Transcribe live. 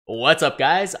What's up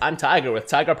guys, I'm Tiger with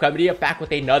Tiger Uppercut Media, back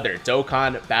with another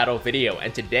Dokkan battle video,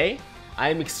 and today I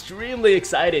am extremely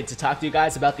excited to talk to you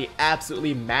guys about the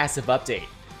absolutely massive update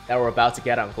that we're about to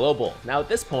get on Global. Now at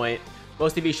this point,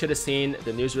 most of you should have seen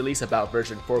the news release about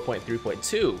version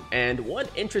 4.3.2, and one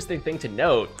interesting thing to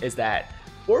note is that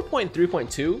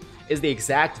 4.3.2 is the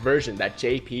exact version that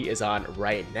JP is on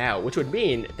right now, which would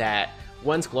mean that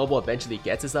once Global eventually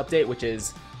gets this update, which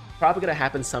is probably going to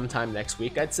happen sometime next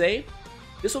week, I'd say,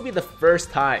 this will be the first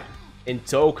time in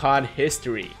Dokkan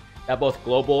history that both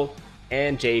Global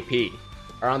and JP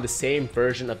are on the same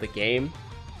version of the game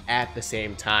at the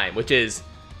same time, which is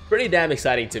pretty damn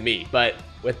exciting to me. But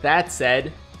with that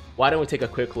said, why don't we take a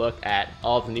quick look at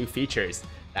all the new features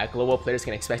that Global players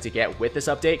can expect to get with this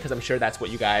update, because I'm sure that's what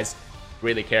you guys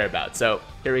really care about. So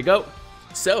here we go.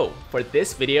 So for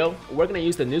this video, we're going to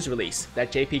use the news release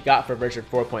that JP got for version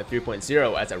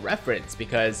 4.3.0 as a reference,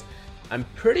 because I'm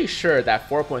pretty sure that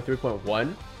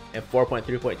 4.3.1 and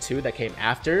 4.3.2 that came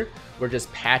after were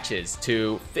just patches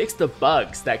to fix the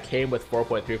bugs that came with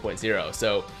 4.3.0,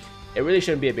 so it really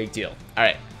shouldn't be a big deal.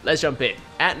 Alright, let's jump in.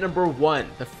 At number 1,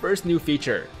 the first new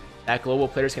feature that Global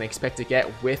players can expect to get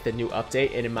with the new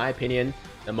update, and in my opinion,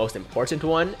 the most important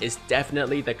one, is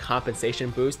definitely the compensation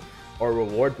boost or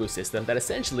reward boost system that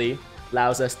essentially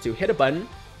allows us to hit a button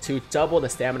to double the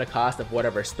stamina cost of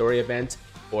whatever story event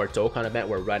or Dokkan event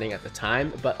we're running at the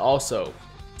time, but also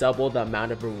double the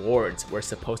amount of rewards we're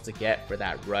supposed to get for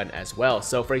that run as well.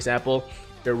 So for example,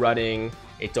 if you're running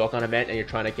a Dokkan event and you're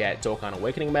trying to get Dokkan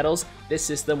Awakening medals, this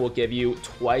system will give you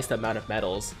twice the amount of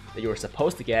medals that you were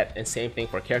supposed to get, and same thing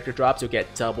for character drops, you'll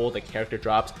get double the character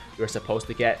drops you're supposed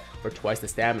to get for twice the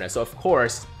stamina. So of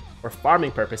course, for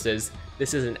farming purposes,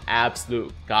 this is an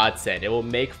absolute godsend. It will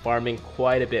make farming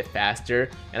quite a bit faster,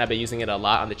 and I've been using it a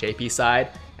lot on the JP side,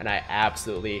 and I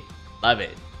absolutely love it.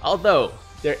 Although,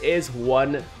 there is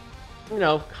one,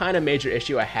 kind of major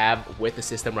issue I have with the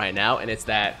system right now, and it's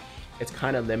that it's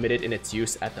kind of limited in its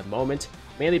use at the moment,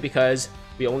 mainly because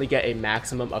we only get a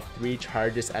maximum of 3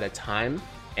 charges at a time,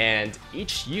 and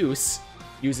each use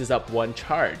uses up 1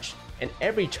 charge, and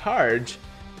every charge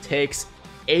takes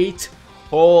 8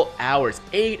 whole hours,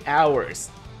 8 hours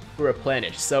to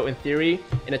replenish. So in theory,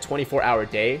 in a 24-hour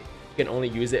day, you can only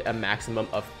use it a maximum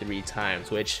of 3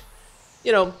 times, which,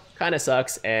 kind of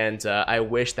sucks, and I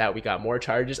wish that we got more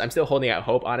charges. I'm still holding out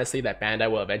hope, honestly, that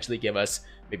Bandai will eventually give us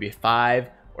maybe 5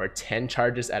 or 10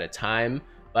 charges at a time,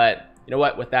 but you know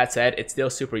what, with that said, it's still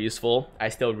super useful. I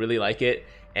still really like it,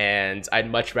 and I'd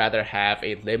much rather have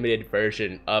a limited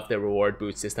version of the reward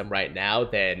boost system right now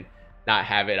than not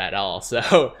have it at all.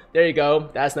 So there you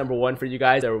go, that's number 1 for you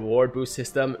guys, the reward boost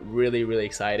system. Really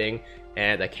exciting,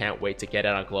 and I can't wait to get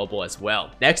it on Global as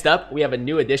well. Next up, we have a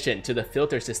new addition to the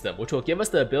filter system, which will give us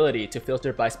the ability to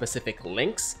filter by specific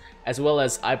links, as well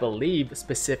as, I believe,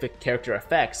 specific character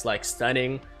effects like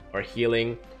stunning or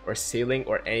healing or sealing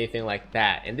or anything like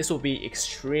that. And this will be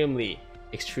extremely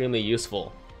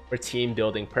useful for team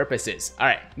building purposes. All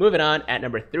right, moving on. At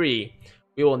number 3,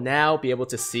 we will now be able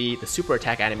to see the super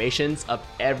attack animations of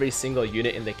every single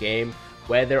unit in the game,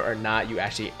 whether or not you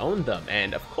actually own them.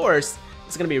 And of course,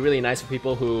 it's going to be really nice for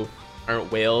people who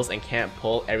aren't whales and can't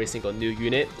pull every single new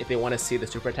unit. If they want to see the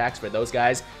super attacks for those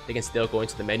guys, they can still go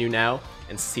into the menu now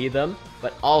and see them.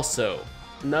 But also,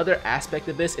 another aspect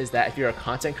of this is that if you're a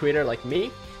content creator like me,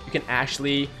 you can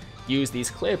actually use these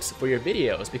clips for your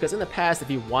videos, because in the past, if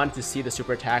you wanted to see the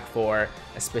super attack for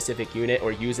a specific unit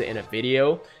or use it in a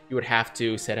video, you would have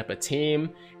to set up a team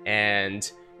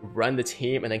and run the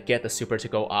team and then get the super to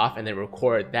go off and then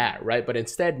record that, right? But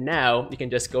instead now you can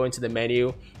just go into the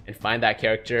menu and find that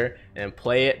character and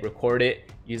play it, record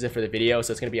it, use it for the video.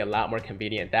 So it's going to be a lot more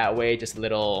convenient that way. Just a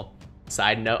little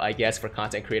side note, I guess, for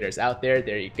content creators out there.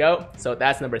 There you go. So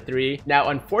that's number 3. Now,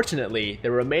 unfortunately,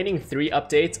 the remaining 3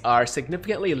 updates are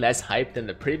significantly less hype than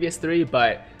the previous 3,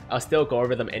 but I'll still go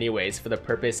over them anyways for the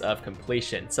purpose of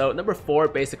completion. So number 4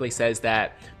 basically says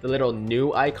that the little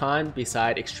new icon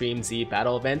beside Extreme Z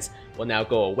battle events will now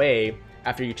go away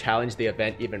after you challenge the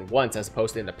event even once, as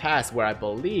opposed to in the past where I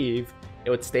believe it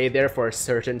would stay there for a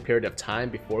certain period of time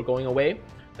before going away.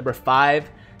 Number 5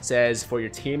 says for your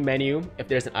team menu, if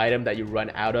there's an item that you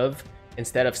run out of,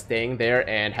 instead of staying there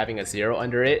and having a 0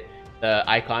 under it, the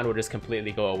icon will just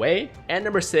completely go away. And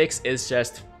number 6 is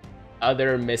just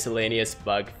other miscellaneous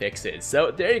bug fixes.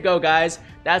 So there you go, guys.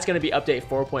 That's going to be update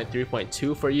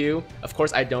 4.3.2 for you. Of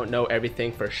course, I don't know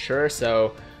everything for sure,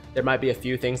 so There might be a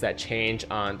few things that change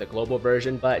on the global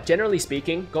version, but generally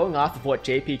speaking, going off of what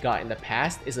JP got in the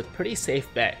past is a pretty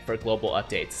safe bet for global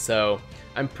updates. So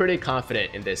I'm pretty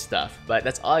confident in this stuff. But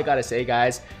that's all I gotta say,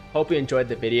 guys. Hope you enjoyed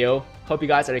the video. Hope you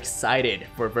guys are excited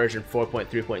for version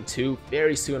 4.3.2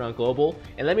 very soon on global.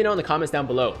 And let me know in the comments down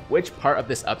below which part of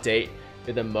this update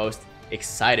you're the most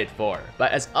excited for.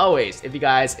 But as always, if you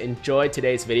guys enjoyed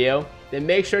today's video, then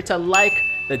make sure to like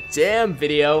the damn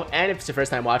video. And if it's your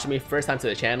first time watching me, first time to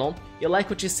the channel, you like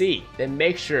what you see, then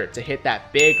make sure to hit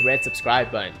that big red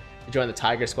subscribe button to join the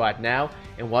Tiger Squad now.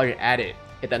 And while you're at it,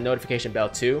 hit that notification bell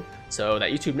too, so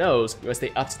that YouTube knows you want to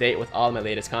stay up to date with all of my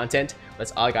latest content.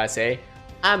 That's all I gotta say.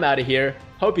 I'm out of here.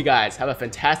 Hope you guys have a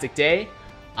fantastic day.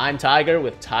 I'm Tiger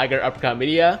with Tiger Uppercut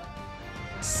Media,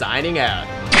 signing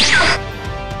out.